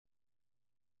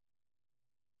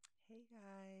Hey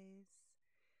guys,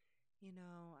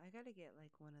 I gotta get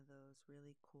like one of those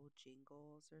really cool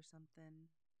jingles or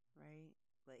something, right?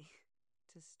 Like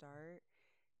to start,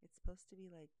 it's supposed to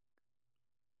be like,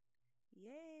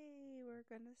 yay, we're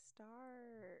gonna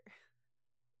start.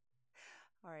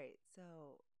 All right,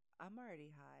 so I'm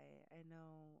already high. I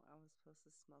know I was supposed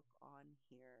to smoke on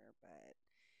here, but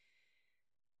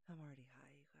I'm already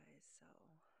high, you guys. So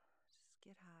just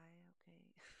get high,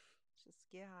 okay? Just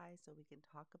get high so we can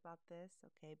talk about this,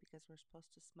 okay? Because we're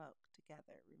supposed to smoke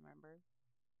together, remember?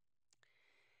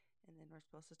 And then we're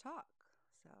supposed to talk.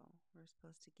 So we're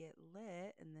supposed to get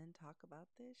lit and then talk about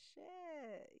this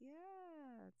shit.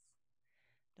 Yeah.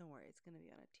 Don't worry, it's going to be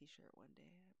on a t shirt one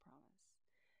day, I promise.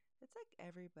 It's like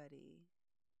everybody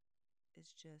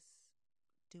is just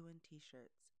doing t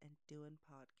shirts and doing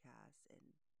podcasts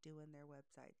and doing their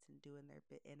websites and doing their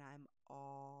bit. And I'm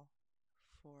all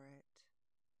for it.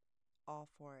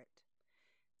 All for it.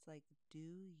 It's like,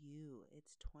 do you?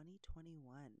 It's 2021,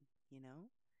 you know?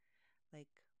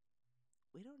 Like,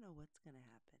 we don't know what's going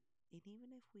to happen. And even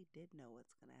if we did know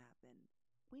what's going to happen,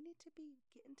 we need to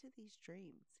get into these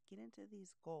dreams, get into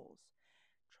these goals,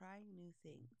 trying new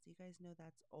things. You guys know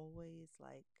that's always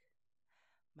like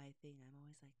my thing. I'm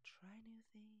always like, try new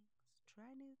things,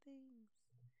 try new things.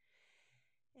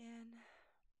 And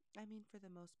I mean, for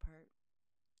the most part,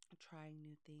 trying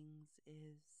new things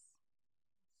is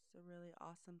it's a really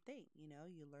awesome thing.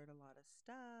 You learn a lot of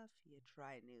stuff, you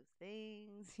try new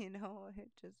things,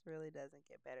 it just really doesn't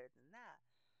get better than that.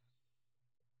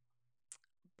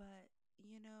 But,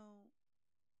 you know,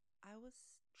 I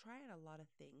was trying a lot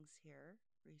of things here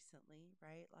recently,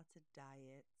 right? Lots of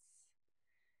diets,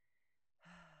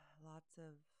 lots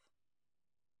of,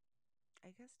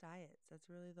 I guess, diets. That's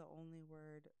really the only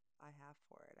word I have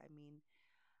for it. I mean,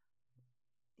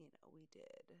 we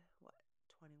did what?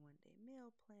 21-day meal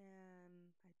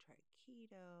plan. I tried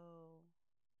keto,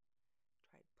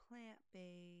 tried plant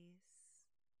based,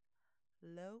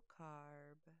 low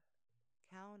carb,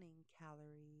 counting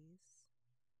calories,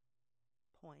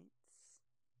 points,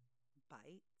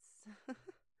 bites,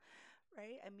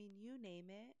 right? I mean, you name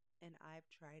it, and I've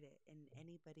tried it. And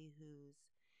anybody who's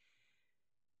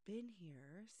been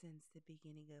here since the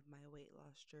beginning of my weight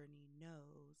loss journey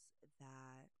knows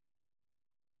that,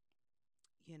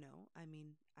 I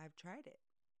mean, I've tried it.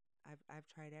 I've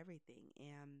tried everything,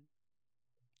 and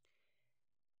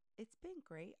it's been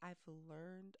great. I've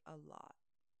learned a lot.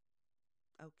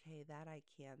 Okay, that I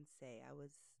can say. I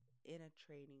was in a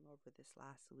training over this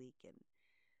last week, and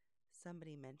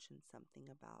somebody mentioned something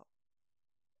about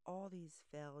all these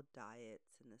failed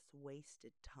diets and this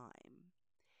wasted time.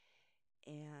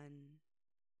 And,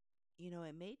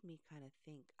 it made me kind of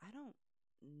think,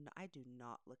 I do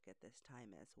not look at this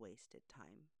time as wasted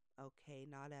time. Okay,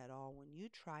 not at all. When you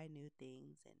try new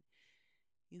things and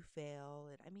you fail,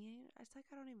 and I mean, it's like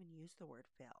I don't even use the word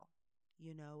fail.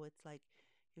 It's like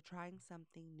you're trying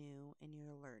something new and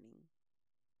you're learning.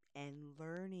 And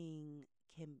learning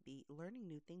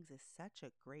new things is such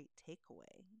a great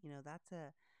takeaway.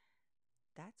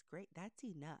 That's great. That's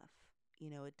enough.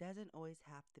 It doesn't always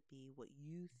have to be what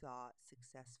you thought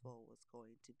successful was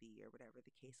going to be or whatever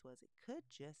the case was. It could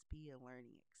just be a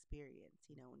learning experience,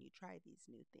 when you try these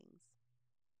new things.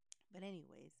 But,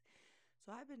 anyways, so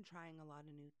I've been trying a lot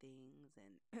of new things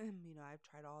and, I've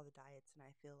tried all the diets and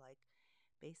I feel like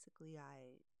basically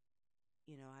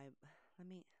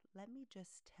let me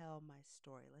just tell my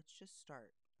story. Let's just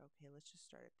start. Okay, let's just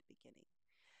start at the beginning.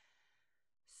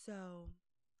 So,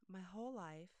 my whole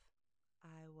life,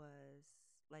 I was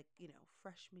like,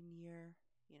 freshman year,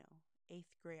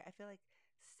 eighth grade. I feel like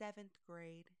seventh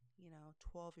grade,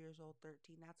 12 years old,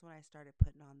 13. That's when I started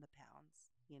putting on the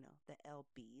pounds, the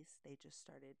LBs. They just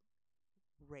started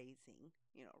rising.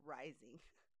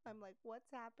 I'm like, what's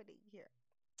happening here?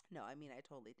 No, I mean, I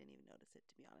totally didn't even notice it,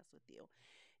 to be honest with you.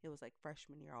 It was like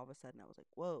freshman year, all of a sudden, I was like,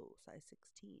 whoa, size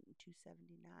 16,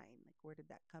 279. Like, where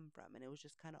did that come from? And it was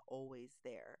just kind of always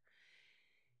there.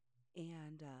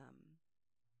 And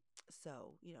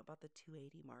so, about the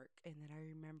 280 mark. And then I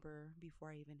remember before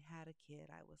I even had a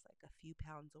kid, I was like a few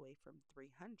pounds away from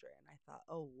 300. And I thought,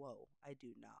 oh, whoa, I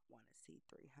do not want to see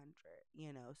 300.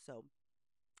 So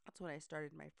that's when I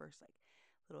started my first like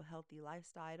little healthy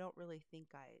lifestyle. I don't really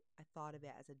think I thought of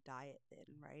it as a diet then,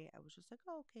 right? I was just like,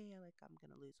 oh, okay, like I'm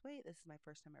gonna lose weight. This is my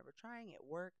first time ever trying. It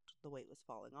worked. The weight was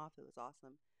falling off. It was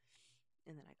awesome.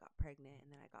 And then I got pregnant,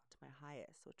 and then I got to my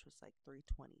highest, which was like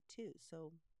 322.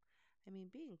 So, I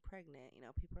mean, being pregnant,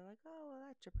 people are like, oh, well,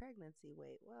 that's your pregnancy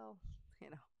weight. Well,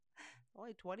 you know,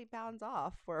 only 20 pounds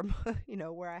off from,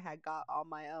 where I had got on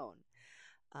my own.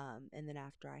 And then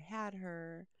after I had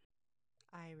her,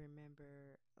 I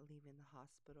remember leaving the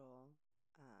hospital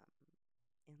um,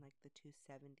 in like the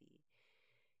 270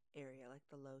 area, like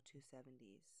the low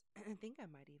 270s. I think I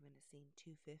might even have seen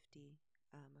 250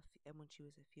 and when she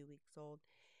was a few weeks old.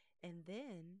 And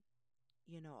then,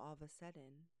 all of a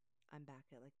sudden, I'm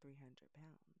back at like 300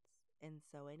 pounds. And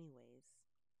so, anyways,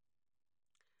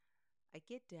 I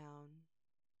get down,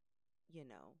 you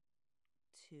know,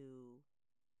 to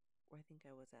where I think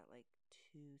I was at like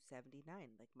 279,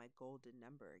 like my golden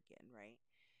number again, right?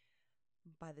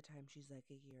 By the time she's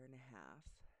like a year and a half,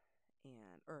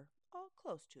 or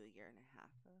close to a year and a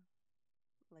half,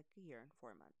 like a year and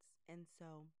 4 months. And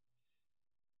so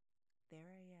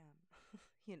there I am,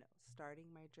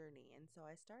 starting my journey. And so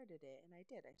I started it, and I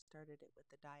did. I started it with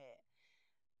the diet.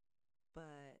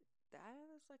 But that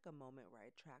was like a moment where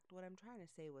I tracked. What I'm trying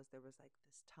to say was there was like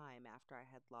this time after I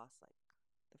had lost like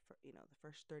the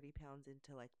first 30 pounds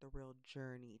into like the real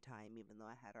journey time, even though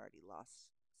I had already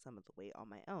lost some of the weight on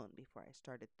my own before I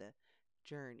started the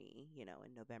journey, in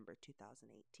November 2018.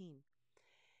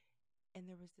 And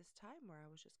there was this time where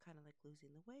I was just kind of like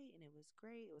losing the weight, and it was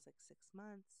great. It was like 6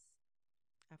 months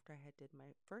after I had did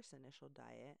my first initial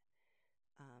diet.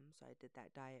 So I did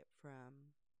that diet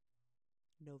from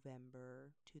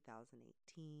November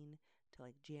 2018 to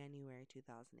like January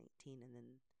 2018, and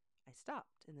then I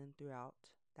stopped. And then throughout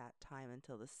that time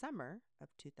until the summer of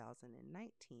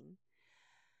 2019,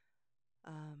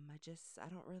 I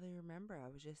don't really remember. I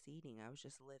was just eating. I was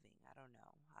just living. I don't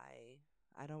know.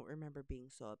 I don't remember being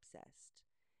so obsessed.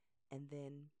 And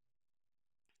then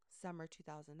summer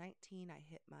 2019, I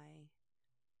hit my,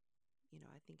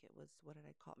 I think it was, what did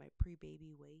I call it? My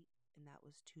pre-baby weight, and that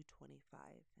was 225.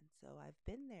 And so I've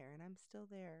been there, and I'm still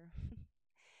there.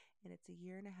 And it's a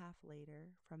year and a half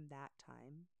later from that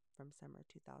time, from summer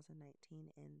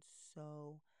 2019, and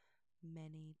so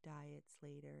many diets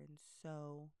later, and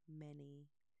so many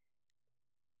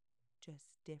just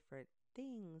different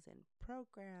things and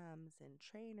programs and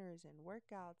trainers and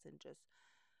workouts, and just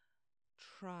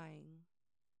trying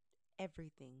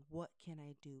everything. What can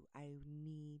I do? I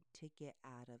need to get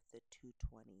out of the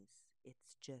 220s.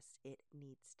 It's just, it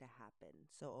needs to happen.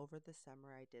 So over the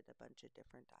summer, I did a bunch of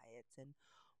different diets, and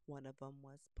one of them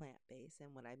was plant based.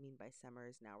 And what I mean by summer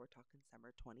is now we're talking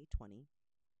summer 2020.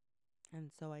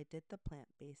 And so I did the plant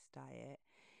based diet,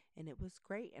 and it was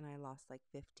great. And I lost like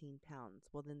 15 pounds.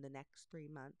 Well, then the next 3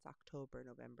 months, October,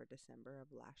 November, December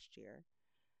of last year,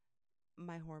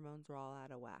 my hormones were all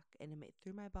out of whack, and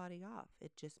threw my body off.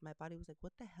 My body was like,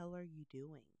 what the hell are you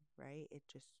doing? Right? It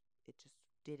just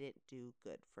didn't do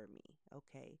good for me.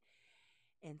 Okay.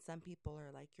 And some people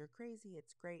are like, you're crazy.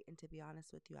 It's great. And to be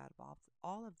honest with you, out of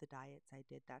all of the diets I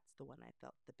did, that's the one I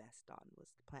felt the best on, was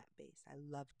the plant based. I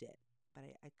loved it, but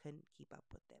I couldn't keep up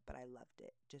with it, but I loved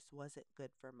it. Just wasn't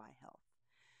good for my health.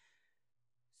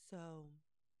 So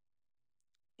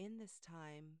in this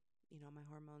time, my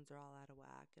hormones are all out of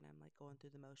whack, and I'm like going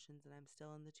through the motions, and I'm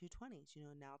still in the 220s.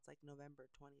 Now it's like November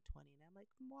 2020, and I'm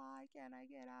like, why can't I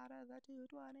get out of the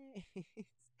 220s?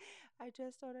 I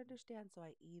just don't understand. So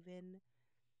I even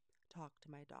talked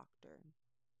to my doctor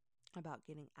about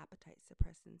getting appetite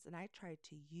suppressants, and I tried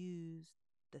to use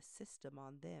the system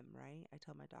on them, right? I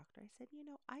told my doctor, I said,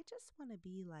 I just want to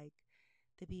be like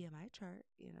the BMI chart,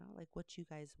 like what you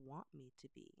guys want me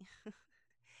to be.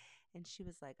 And she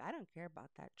was like, I don't care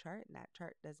about that chart, and that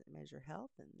chart doesn't measure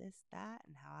health and this, that,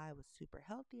 and how I was super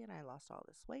healthy and I lost all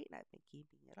this weight and I've been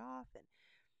keeping it off. And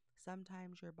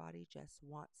sometimes your body just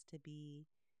wants to be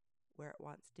where it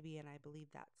wants to be. And I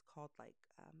believe that's called like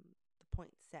the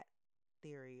point set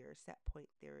theory, or set point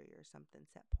theory, or something,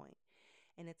 set point.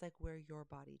 And it's like where your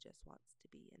body just wants to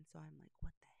be. And so I'm like,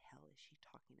 what the hell is she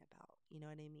talking about? You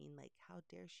know what I mean? Like, how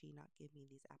dare she not give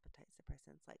me these appetite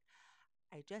suppressants? Like,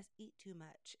 I just eat too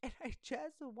much and I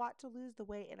just want to lose the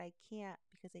weight, and I can't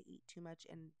because I eat too much,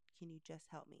 and can you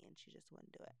just help me? And she just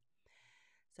wouldn't do it.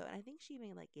 So, and I think she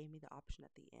even like gave me the option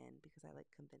at the end, because I like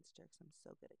convinced her, because I'm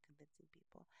so good at convincing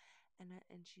people.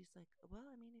 And she's like, well,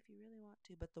 I mean, if you really want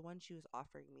to, but the one she was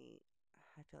offering me,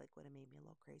 I feel like would have made me a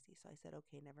little crazy. So I said,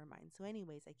 okay, never mind. So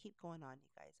anyways, I keep going on,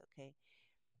 you guys. Okay.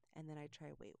 And then I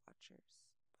try Weight Watchers.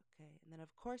 Okay. And then,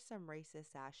 of course, some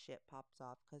racist ass shit pops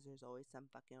off, because there's always some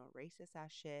fucking racist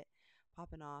ass shit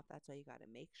popping off. That's why you got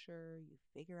to make sure you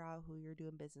figure out who you're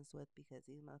doing business with, because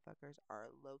these motherfuckers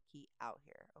are low key out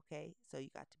here. Okay. So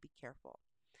you got to be careful.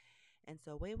 And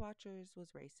so Weight Watchers was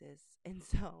racist. And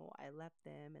so I left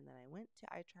them, and then I went to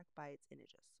iTrack Bites, and it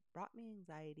just brought me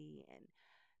anxiety. And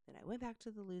then I went back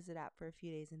to the Lose It app for a few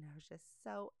days, and I was just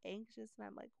so anxious. And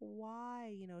I'm like,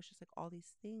 why? It's just like all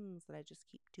these things that I just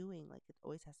keep doing. Like, it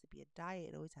always has to be a diet.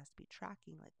 It always has to be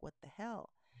tracking. Like, what the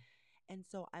hell? And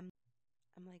so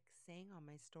I'm like saying on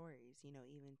my stories,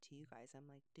 even to you guys, I'm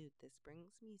like, dude, this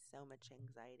brings me so much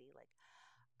anxiety. Like,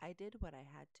 I did what I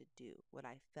had to do, what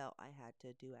I felt I had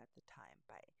to do at the time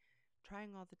by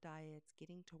trying all the diets,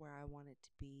 getting to where I wanted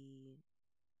to be,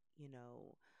 you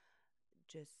know,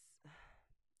 just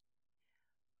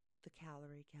the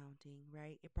calorie counting,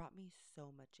 right? It brought me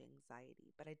so much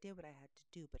anxiety, but I did what I had to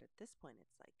do. But at this point,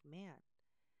 it's like, man,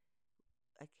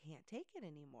 I can't take it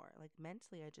anymore. Like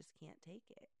mentally, I just can't take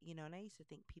it, And I used to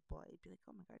think people, I'd be like,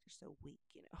 oh my God, you're so weak,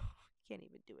 you can't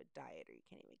even do a diet or you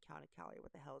can't even count a calorie.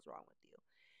 What the hell is wrong with you?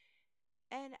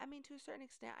 And I mean, to a certain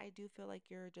extent, I do feel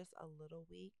like you're just a little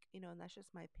weak, and that's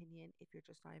just my opinion. If you're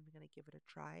just not even going to give it a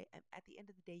try, and at the end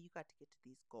of the day, you got to get to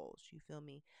these goals. You feel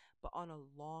me? But on a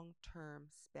long-term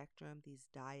spectrum,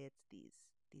 these diets, these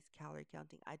calorie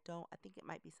counting, I think it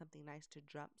might be something nice to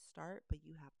jump start, but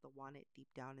you have to want it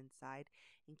deep down inside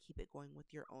and keep it going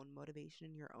with your own motivation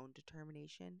and your own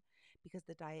determination because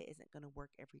the diet isn't going to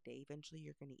work every day. Eventually,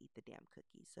 you're going to eat the damn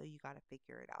cookies. So you got to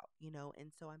figure it out.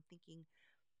 And so I'm thinking,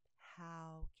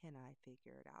 how can I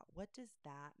figure it out? What does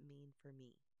that mean for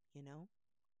me? You know?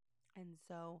 And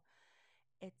so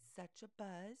it's such a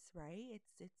buzz, right?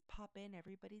 It's popping,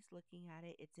 everybody's looking at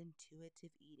it. It's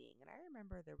intuitive eating. And I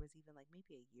remember there was even like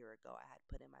maybe a year ago I had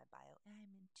put in my bio, I'm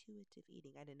intuitive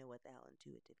eating. I didn't know what the hell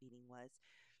intuitive eating was,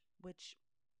 which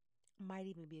might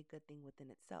even be a good thing within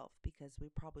itself because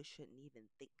we probably shouldn't even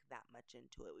think that much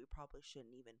into it. We probably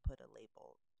shouldn't even put a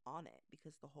label on it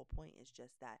because the whole point is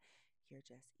just that you're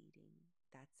just eating.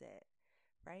 That's it.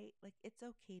 Right? Like it's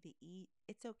okay to eat.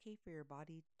 It's okay for your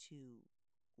body to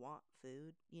want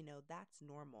food. That's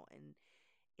normal. And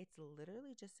it's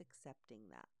literally just accepting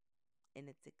that. And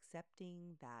it's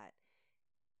accepting that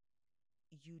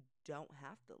you don't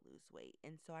have to lose weight.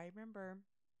 And so I remember,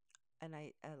 and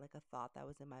I like a thought that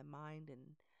was in my mind,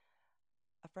 and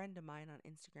a friend of mine on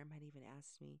Instagram had even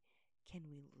asked me, can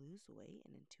we lose weight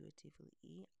and intuitively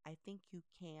eat? I think you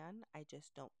can. I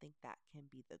just don't think that can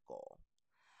be the goal.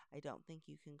 I don't think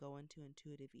you can go into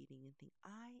intuitive eating and think,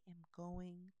 I am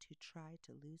going to try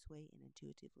to lose weight and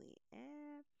intuitively.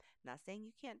 Not saying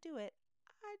you can't do it.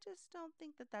 I just don't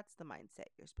think that that's the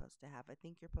mindset you're supposed to have. I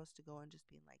think you're supposed to go and just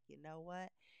being like, you know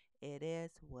what? It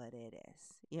is what it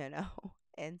is.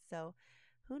 And so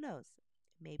who knows?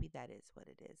 Maybe that is what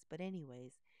it is. But,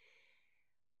 anyways,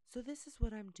 so this is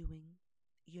what I'm doing,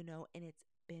 and it's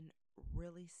been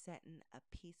really setting a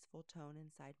peaceful tone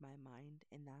inside my mind,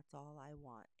 and that's all I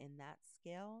want. In that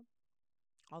scale,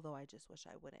 although I just wish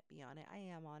I wouldn't be on it, I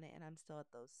am on it, and I'm still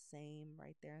at those same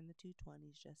right there in the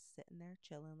 220s, just sitting there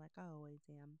chilling like I always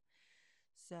am.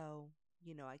 So,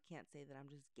 I can't say that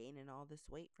I'm just gaining all this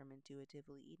weight from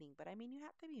intuitively eating, but I mean, you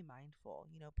have to be mindful.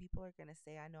 People are going to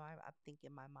say, I know I'm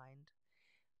thinking in my mind,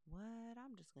 what?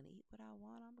 I'm just gonna eat what I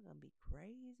want. I'm gonna be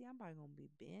crazy. I'm probably gonna be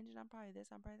binging. I'm probably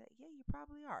this. I'm probably that. Yeah, you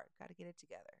probably are. Got to get it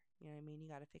together. You know what I mean? You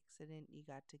got to fix it and you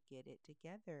got to get it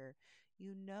together.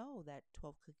 You know that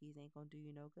 12 cookies ain't gonna do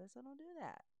you no good, so don't do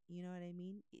that. You know what I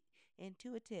mean?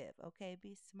 Intuitive. Okay,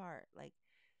 be smart. Like,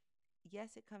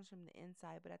 yes, it comes from the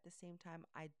inside, but at the same time,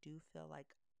 I do feel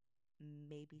like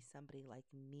maybe somebody like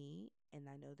me, and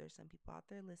I know there's some people out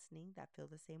there listening that feel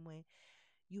the same way,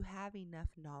 you have enough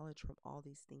knowledge from all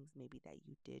these things maybe that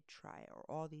you did try or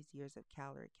all these years of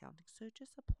calorie counting. So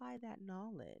just apply that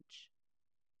knowledge.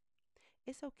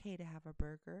 It's okay to have a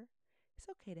burger. It's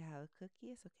okay to have a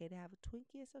cookie. It's okay to have a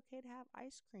Twinkie. It's okay to have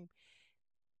ice cream.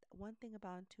 One thing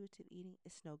about intuitive eating,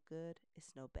 it's no good,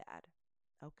 it's no bad.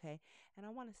 Okay. And I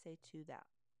want to say too that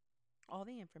all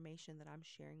the information that I'm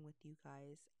sharing with you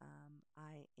guys,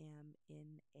 I am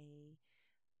in a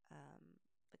um,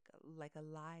 like a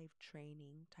live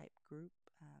training type group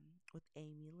with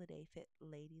Amy Lede, Fit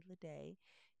Lady Lede.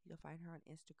 You can find her on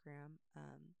Instagram.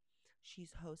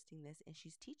 She's hosting this and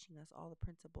she's teaching us all the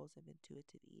principles of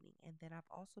intuitive eating. And then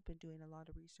I've also been doing a lot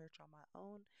of research on my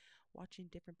own, watching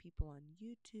different people on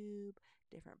YouTube,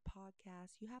 different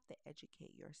podcasts. You have to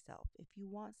educate yourself. If you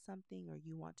want something or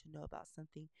you want to know about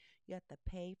something, you have to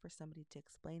pay for somebody to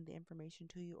explain the information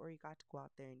to you, or you got to go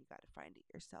out there and you got to find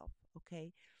it yourself.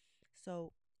 Okay.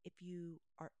 So if you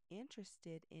are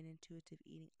interested in intuitive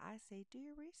eating, I say do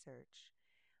your research.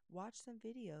 Watch some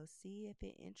videos, see if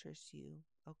it interests you.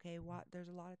 Okay, there's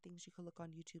a lot of things you can look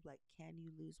on YouTube, like can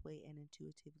you lose weight and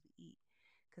intuitively eat?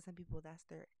 Because some people, that's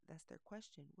their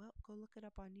question. Well, go look it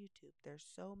up on YouTube. There's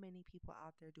so many people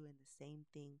out there doing the same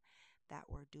thing that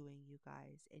we're doing, you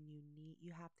guys, and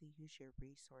you have to use your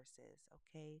resources.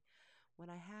 Okay, when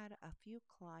I had a few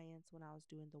clients when I was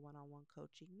doing the one-on-one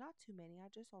coaching, not too many,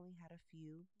 I just only had a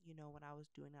few, when I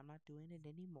was doing, I'm not doing it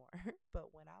anymore,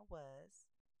 but when I was,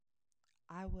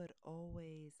 I would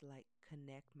always like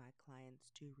connect my clients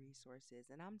to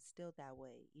resources, and I'm still that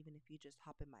way. Even if you just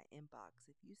hop in my inbox,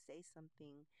 if you say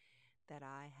something that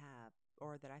I have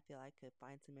or that I feel I could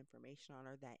find some information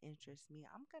on or that interests me,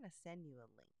 I'm going to send you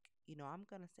a link. I'm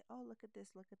going to say, oh, look at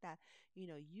this, look at that.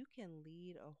 You can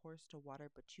lead a horse to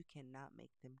water, but you cannot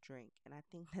make them drink. And I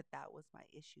think that that was my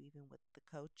issue, even with the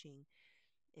coaching.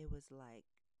 It was like,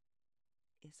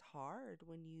 it's hard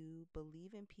when you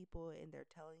believe in people and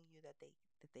they're telling you that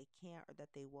they can't or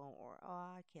that they won't, or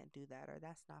oh, I can't do that, or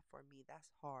that's not for me. That's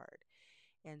hard.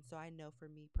 And so I know for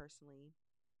me personally,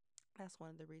 that's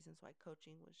one of the reasons why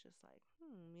coaching was just like,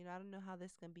 I don't know how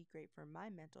this can be great for my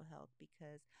mental health,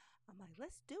 because I'm like,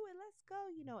 let's do it, let's go,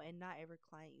 and not every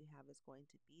client you have is going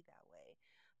to be that way.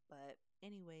 But,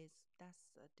 anyways,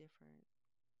 that's a different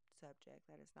subject.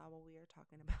 That is not what we are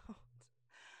talking about.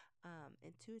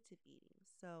 Intuitive eating.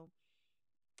 So,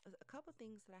 a couple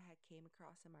things that I had came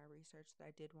across in my research that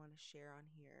I did want to share on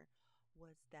here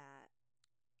was that,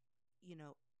 you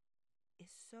know,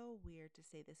 it's so weird to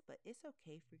say this, but it's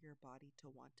okay for your body to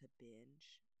want to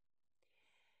binge.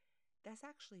 That's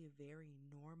actually very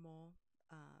normal.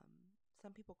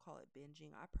 Some people call it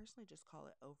binging. I personally just call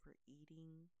it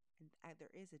overeating. And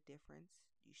there is a difference.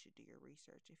 You should do your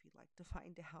research if you'd like to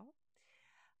find out.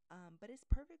 But it's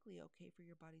perfectly okay for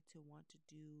your body to want to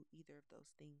do either of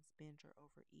those things, binge or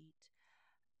overeat.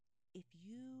 If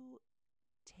you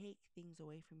take things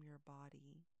away from your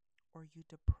body, or you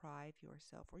deprive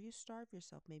yourself, or you starve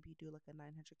yourself, maybe you do like a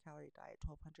 900 calorie diet,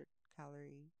 1200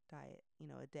 calorie diet,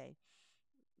 a day.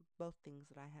 Both things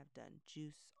that I have done,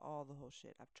 juice, all the whole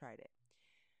shit. I've tried it.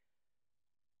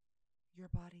 Your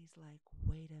body's like,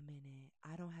 wait a minute,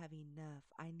 I don't have enough.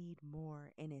 I need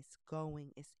more. And it's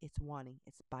going, it's wanting,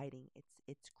 it's biting,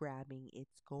 it's grabbing,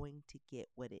 it's going to get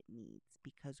what it needs,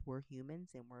 because we're humans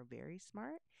and we're very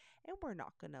smart, and we're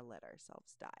not gonna let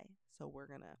ourselves die. So we're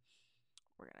gonna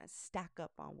stack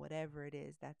up on whatever it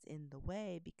is that's in the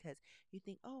way, because you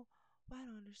think, oh, well, I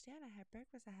don't understand. I had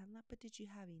breakfast, I had lunch, but did you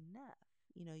have enough?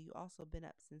 You also been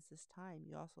up since this time.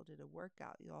 You also did a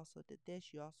workout. You also did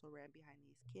this. You also ran behind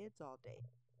these kids all day.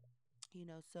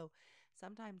 So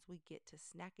sometimes we get to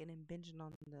snacking and binging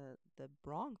on the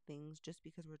wrong things just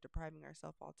because we're depriving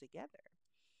ourselves altogether.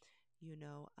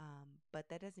 But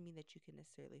that doesn't mean that you can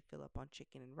necessarily fill up on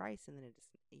chicken and rice, and then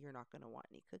you're not going to want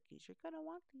any cookies. You're going to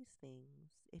want these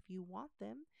things if you want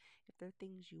them, if they're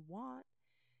things you want.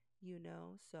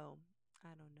 So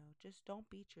I don't know, just don't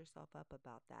beat yourself up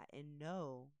about that, and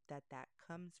know that that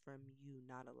comes from you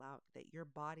not allowing, that your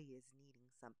body is needing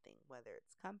something, whether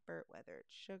it's comfort, whether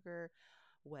it's sugar,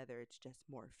 whether it's just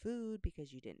more food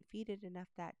because you didn't feed it enough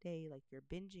that day. Like, you're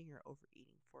binging or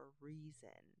overeating for a reason.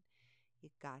 You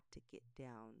got to get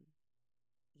down,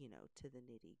 to the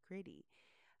nitty gritty.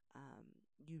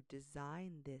 You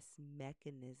design this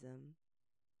mechanism,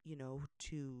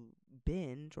 to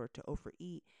binge or to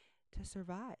overeat, to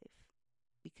survive,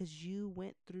 because you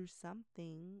went through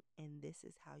something and this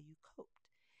is how you coped.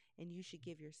 And you should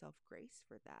give yourself grace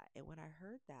for that. And when I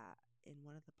heard that in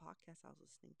one of the podcasts I was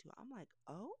listening to, I'm like,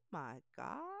 oh my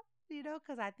God,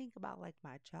 because I think about like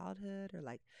my childhood, or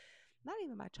like not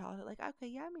even my childhood. Like, okay,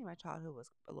 yeah, I mean, my childhood was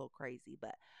a little crazy,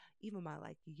 but even my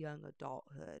like young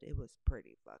adulthood, it was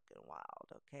pretty fucking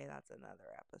wild. Okay, that's another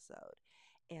episode.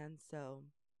 And so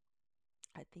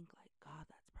I think like, God,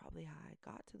 that's probably how I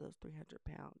got to those 300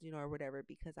 pounds, or whatever,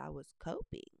 because I was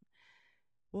coping.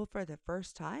 Well, for the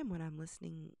first time when I'm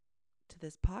listening to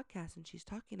this podcast and she's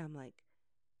talking, I'm like,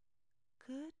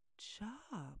 good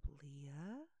job,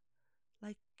 Leah.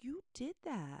 Like, you did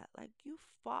that. Like, you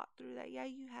fought through that. Yeah,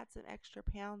 you had some extra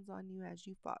pounds on you as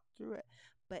you fought through it,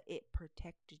 but it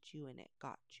protected you and it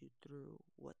got you through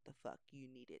what the fuck you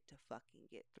needed to fucking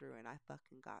get through. And I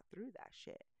fucking got through that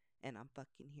shit. And I'm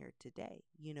fucking here today.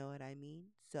 You know what I mean?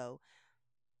 So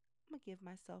I'm going to give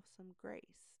myself some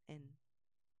grace. And,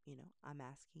 I'm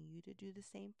asking you to do the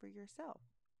same for yourself.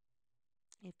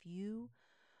 If you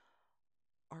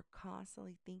are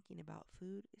constantly thinking about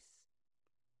food,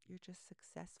 you're just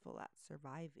successful at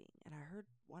surviving. And I heard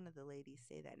one of the ladies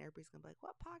say that, and everybody's gonna be like,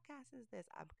 what podcast is this?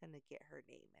 I'm gonna get her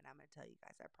name and I'm gonna tell you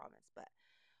guys, I promise. But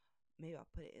maybe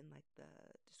I'll put it in like the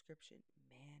description.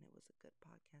 Man, it was a good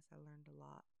podcast. I learned a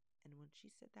lot. And when she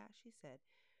said that, she said,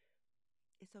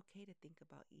 it's okay to think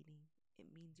about eating. It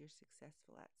means you're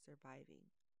successful at surviving.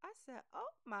 I said,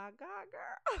 oh my God,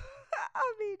 girl.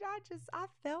 I mean, I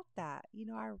felt that.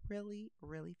 I really,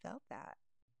 really felt that.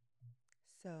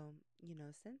 So,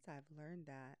 since I've learned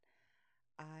that,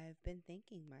 I've been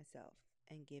thanking myself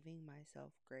and giving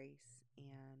myself grace.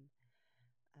 And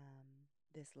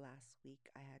this last week,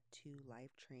 I had 2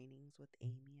 live trainings with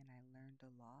Amy, and I learned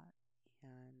a lot.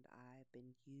 and I've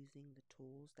been using the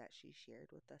tools that she shared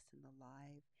with us in the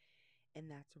live, and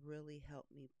that's really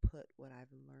helped me put what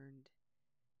I've learned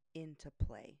into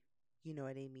play. You know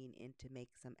what I mean? And to make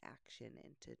some action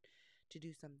and to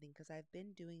do something, because I've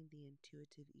been doing the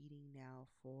intuitive eating now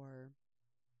for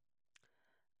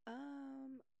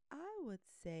I would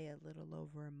say a little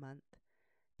over a month,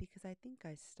 because I think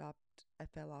I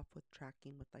fell off with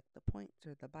tracking with like the points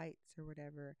or the bites or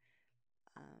whatever,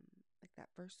 like that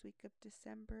first week of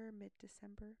December, mid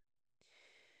December.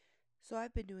 So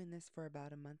I've been doing this for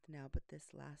about a month now, but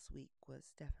this last week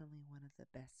was definitely one of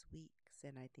the best weeks.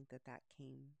 And I think that that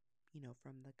came,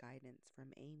 from the guidance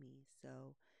from Amy.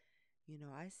 So,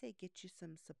 I say get you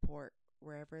some support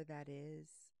wherever that is.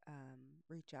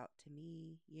 Reach out to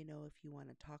me, if you want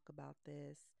to talk about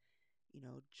this,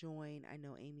 join. I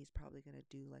know Amy's probably going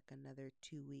to do like another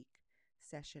 2 week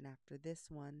session after this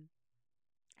one.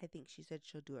 I think she said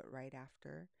she'll do it right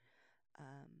after.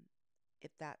 Um,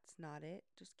 if that's not it,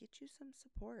 just get you some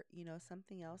support.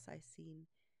 Something else I seen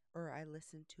or I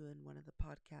listened to in one of the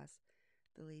podcasts,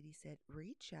 the lady said,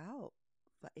 reach out.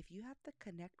 If you have to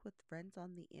connect with friends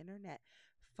on the internet,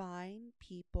 find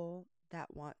people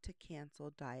that want to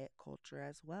cancel diet culture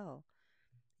as well.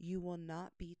 You will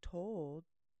not be told,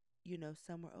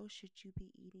 somewhere, oh, should you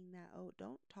be eating that? Oh,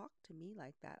 don't talk to me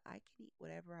like that. I can eat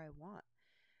whatever I want.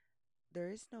 There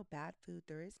is no bad food.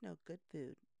 There is no good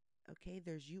food. Okay.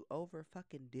 There's you over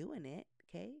fucking doing it.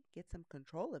 Okay. Get some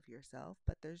control of yourself,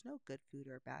 but there's no good food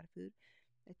or bad food.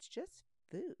 It's just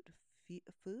food.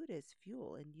 Food is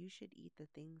fuel, and you should eat the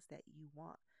things that you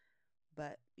want,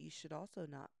 but you should also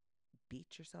not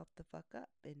beat yourself the fuck up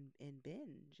and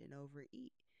binge and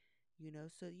overeat,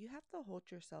 so you have to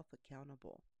hold yourself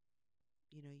accountable.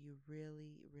 You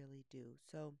really, really do.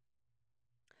 So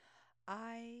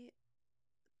I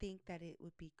think that it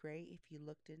would be great if you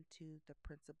looked into the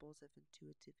principles of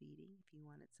intuitive eating. If you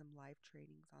wanted some live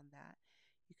trainings on that,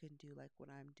 you can do like what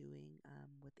I'm doing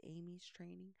with Amy's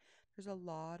training. There's a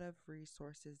lot of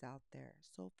resources out there.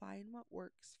 So find what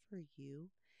works for you.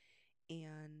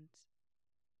 And,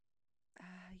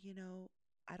 you know,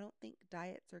 I don't think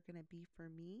diets are going to be for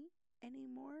me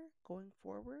anymore going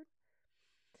forward.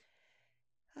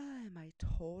 Am I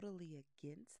totally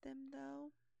against them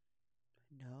though?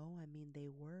 No, I mean, they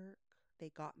work. They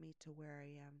got me to where I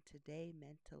am today,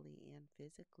 mentally and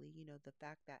physically. The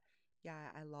fact that, yeah,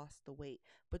 I lost the weight,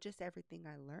 but just everything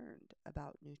I learned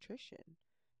about nutrition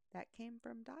that came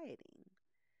from dieting.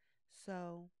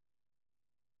 So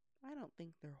I don't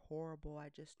think they're horrible. I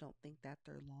just don't think that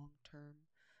they're long term.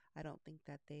 I don't think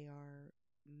that they are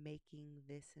making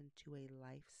this into a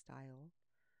lifestyle.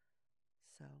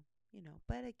 So,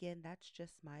 but again, that's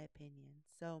just my opinion.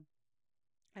 So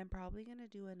I'm probably going to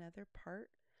do another part.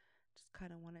 Just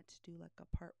kind of wanted to do like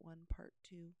a part one, part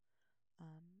two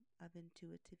of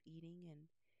intuitive eating. And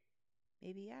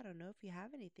maybe, I don't know, if you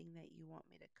have anything that you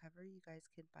want me to cover, you guys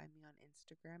can find me on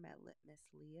Instagram at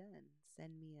LitMissLeah and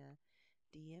send me a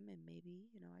DM. And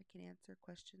maybe, I can answer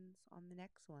questions on the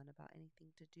next one about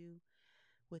anything to do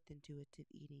with intuitive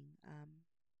eating.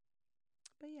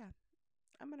 But yeah,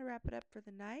 I'm going to wrap it up for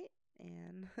the night.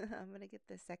 And I'm going to get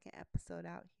the second episode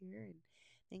out here. And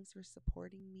thanks for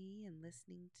supporting me and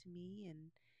listening to me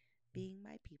and being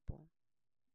my people.